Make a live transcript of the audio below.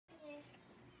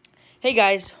Hey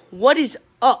guys, what is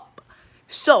up?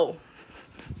 So,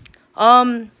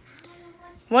 one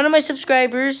of my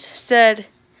subscribers said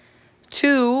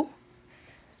to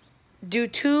do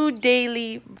 2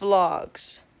 daily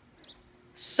vlogs.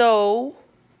 So,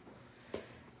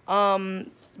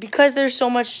 because there's so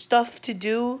much stuff to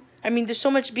do, there's so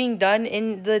much being done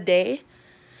in the day,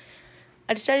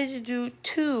 I decided to do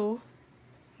 2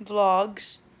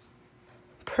 vlogs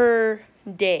per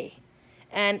day.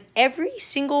 And every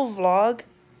single vlog,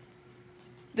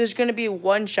 there's gonna be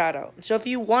one shout out. So if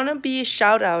you wanna be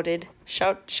shout outed,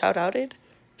 I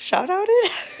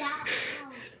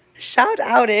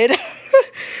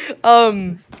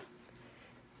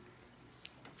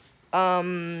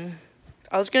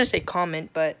was gonna say comment,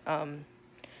 but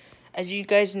as you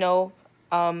guys know,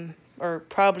 or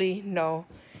probably know,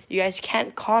 you guys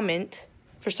can't comment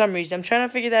for some reason. I'm trying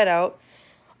to figure that out.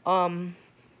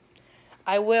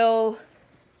 I will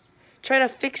try to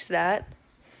fix that,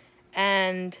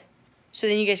 and so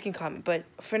then you guys can comment. But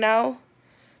for now,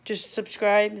 just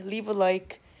subscribe, leave a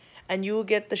like, and you will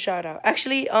get the shout out.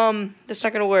 Actually, that's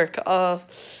not gonna work. I'll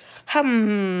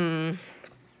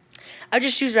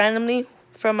just choose randomly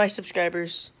from my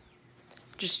subscribers.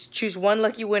 Just choose one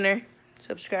lucky winner.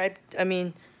 Subscribe.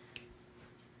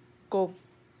 Go.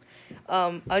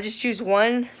 I'll just choose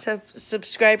one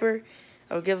subscriber.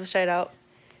 I'll give a shout out.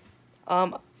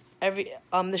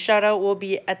 The shout out will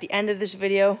be at the end of this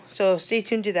video, so stay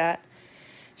tuned to that.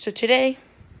 So today,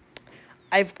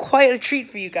 I have quite a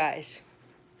treat for you guys.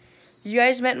 You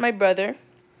guys met my brother,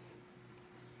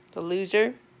 the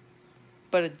loser,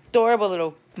 but adorable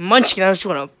little munchkin. I just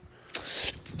wanna,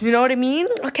 you know what I mean?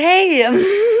 Okay.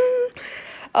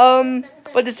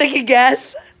 But the second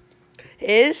guest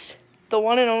is the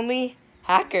one and only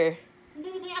Hacker.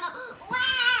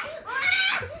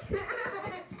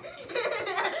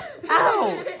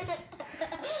 Ow!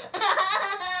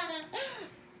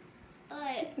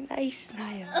 Nice,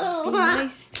 Naya. Be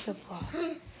nice to the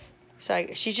vlog.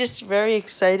 Sorry, she's just very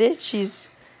excited. She's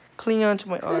clinging onto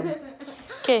my arm.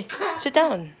 Okay, sit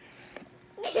down.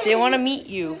 They want to meet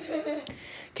you.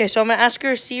 Okay, so I'm going to ask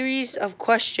her a series of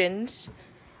questions.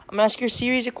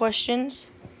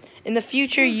 In the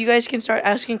future, you guys can start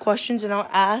asking questions, and I'll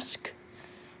ask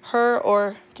her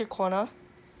or Kikona.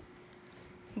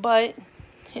 But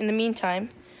in the meantime,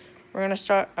 I'm just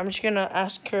going to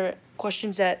ask her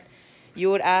questions that you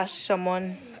would ask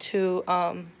someone to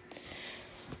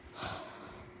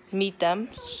meet them.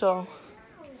 So,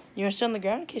 you want to sit on the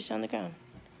ground? Okay, sit on the ground.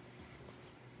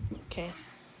 Okay.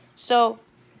 So,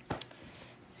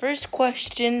 first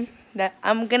question that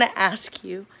I'm going to ask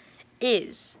you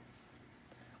is,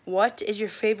 what is your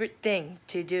favorite thing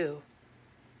to do?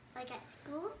 Like at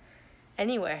school?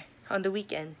 Anywhere on the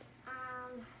weekend.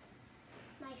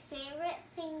 My favorite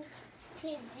thing to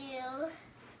do.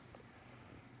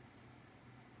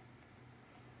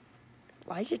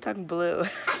 Why is your tongue blue?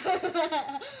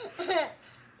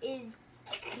 Is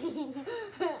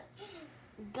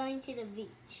going to the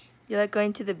beach. You like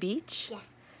going to the beach? Yeah.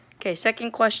 Okay,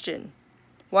 second question.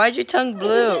 Why is your tongue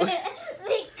blue? Because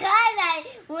I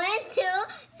went to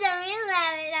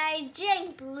 7-Eleven and I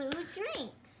drank blue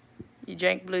drinks. You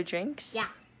drank blue drinks? Yeah.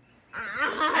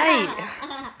 Hey.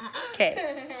 Okay.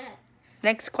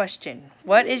 Next question.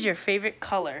 What is your favorite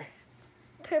color?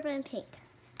 Purple and pink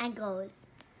and gold.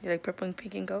 You like purple and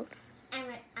pink and gold? I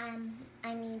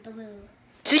mean blue.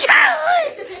 She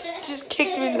just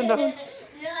kicked me in the nose.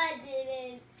 No, I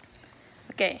didn't.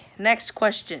 Okay, next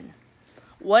question.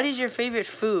 What is your favorite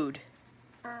food?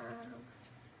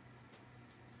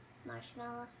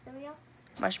 Marshmallow cereal.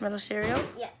 Marshmallow cereal?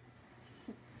 Yeah.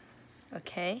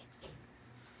 Okay.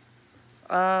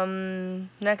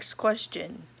 Next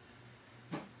question.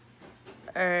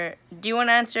 Do you want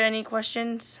to answer any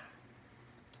questions?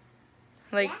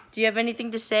 Like, Yeah. do you have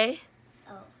anything to say?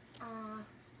 No.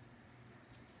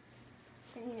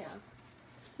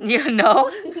 You know?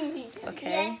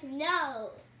 Okay. Yes,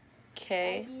 no.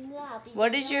 Okay. I do not, because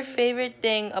What is your favorite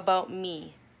thing about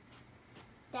me?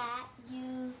 that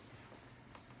you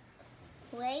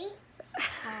wait?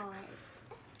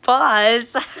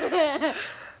 Pause. I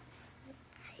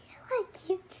like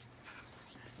you.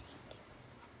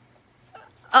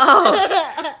 Oh.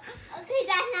 Okay,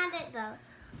 that's not it though.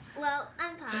 Well,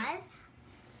 unpause.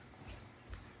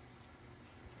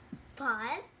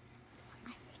 Pause.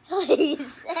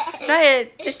 Naya,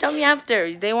 just tell me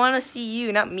after. They want to see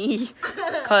you, not me.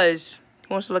 Cause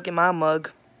who wants to look at my mug?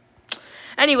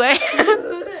 Anyway,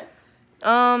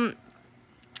 I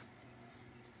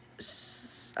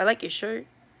like your shirt.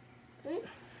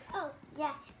 Oh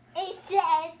yeah, it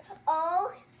says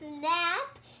 "Oh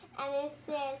snap" and it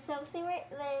says something right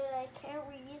there that I can't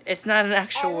read. It's not an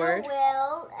actual word.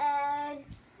 LOL and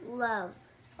love.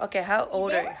 Okay, how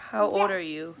old are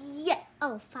you? Yeah.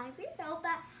 Oh, 5 years old,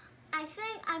 but I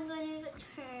think I'm going to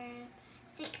turn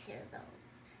 6 years old.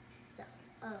 So,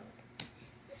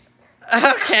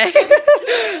 Okay.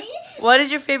 What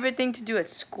is your favorite thing to do at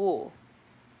school?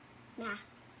 Math.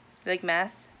 You like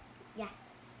math? Yeah.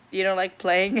 You don't like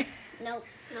playing? Nope.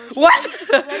 What?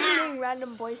 Getting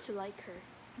random boys to like her.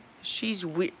 She's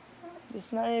weird.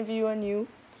 It's not an interview on you.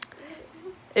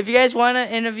 If you guys want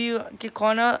to interview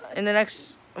Kikona in the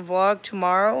next vlog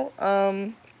tomorrow,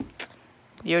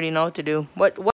 you already know what to do. What